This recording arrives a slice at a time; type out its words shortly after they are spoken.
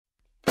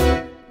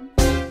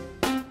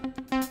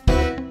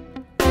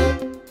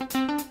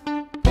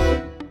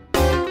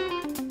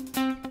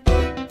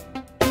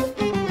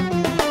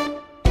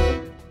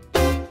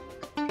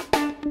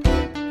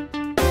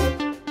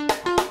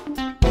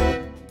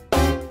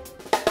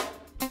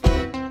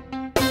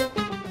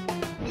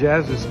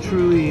Jazz is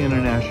truly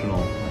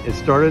international. It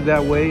started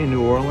that way in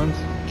New Orleans.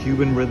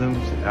 Cuban rhythms,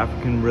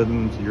 African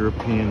rhythms,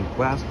 European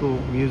classical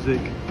music,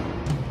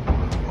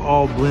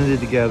 all blended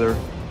together,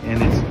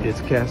 and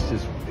it's cast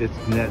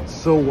its net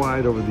so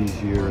wide over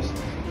these years,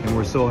 and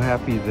we're so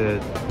happy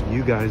that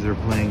you guys are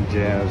playing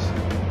jazz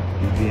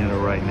in Vienna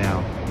right now,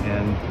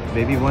 and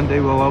maybe one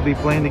day we'll all be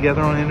playing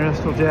together on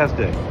International Jazz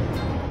Day.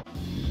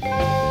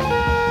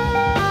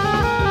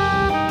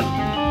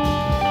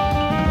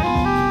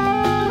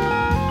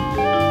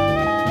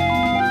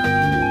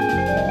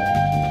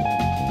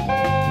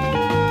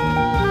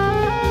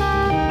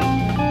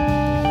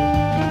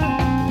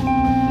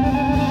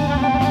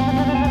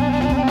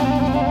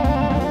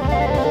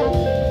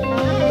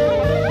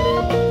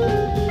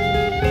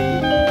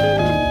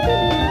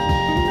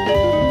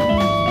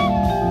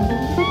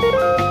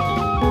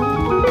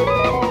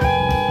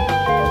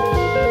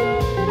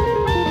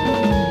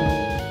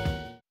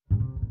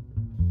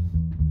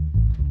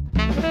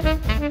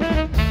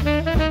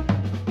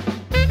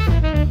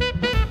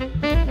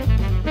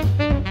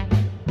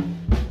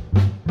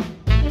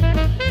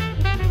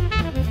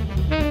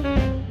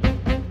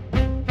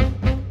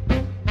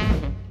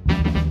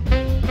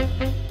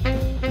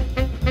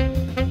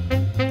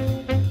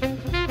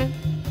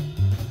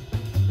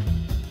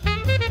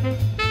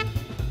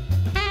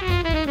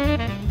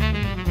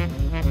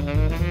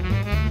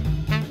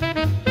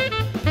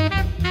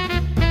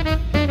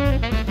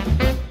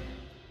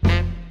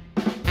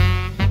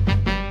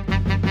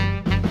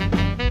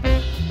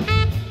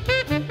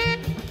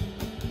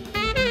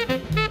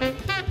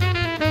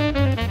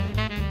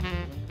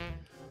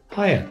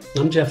 Hiya,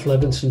 I'm Jeff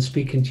Levenson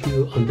speaking to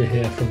you on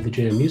behalf of the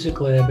Jam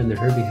Music Lab and the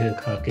Herbie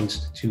Hancock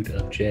Institute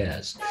of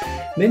Jazz.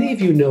 Many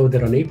of you know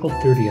that on April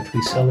 30th,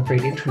 we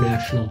celebrate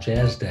International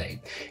Jazz Day.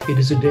 It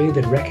is a day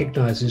that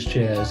recognizes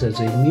jazz as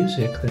a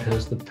music that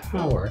has the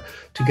power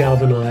to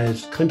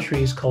galvanize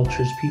countries,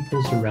 cultures,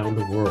 peoples around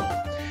the world.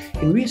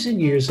 In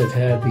recent years, I've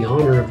had the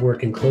honor of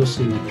working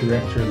closely with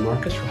Director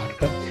Marcus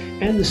Rodka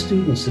and the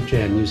students of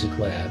Jam Music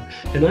Lab,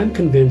 and I'm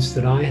convinced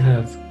that I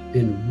have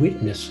been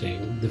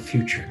witnessing the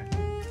future.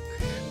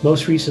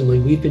 Most recently,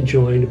 we've been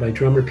joined by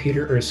drummer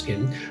Peter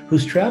Erskine,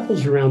 whose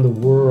travels around the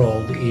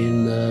world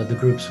in the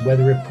groups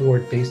Weather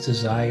Report, Bass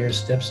Desire,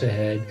 Steps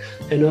Ahead,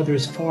 and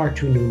others far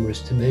too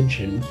numerous to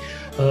mention,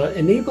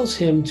 enables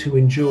him to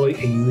enjoy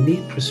a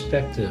unique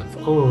perspective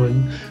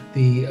on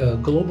the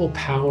global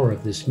power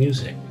of this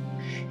music.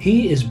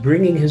 He is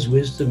bringing his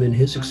wisdom and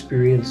his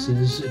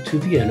experiences to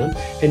Vienna,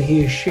 and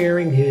he is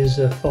sharing his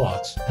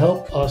thoughts.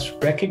 Help us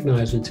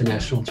recognize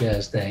International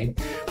Jazz Day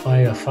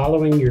by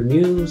following your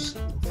muse,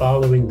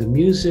 following the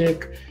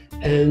music,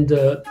 and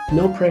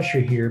no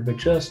pressure here, but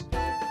just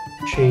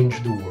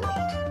change the world.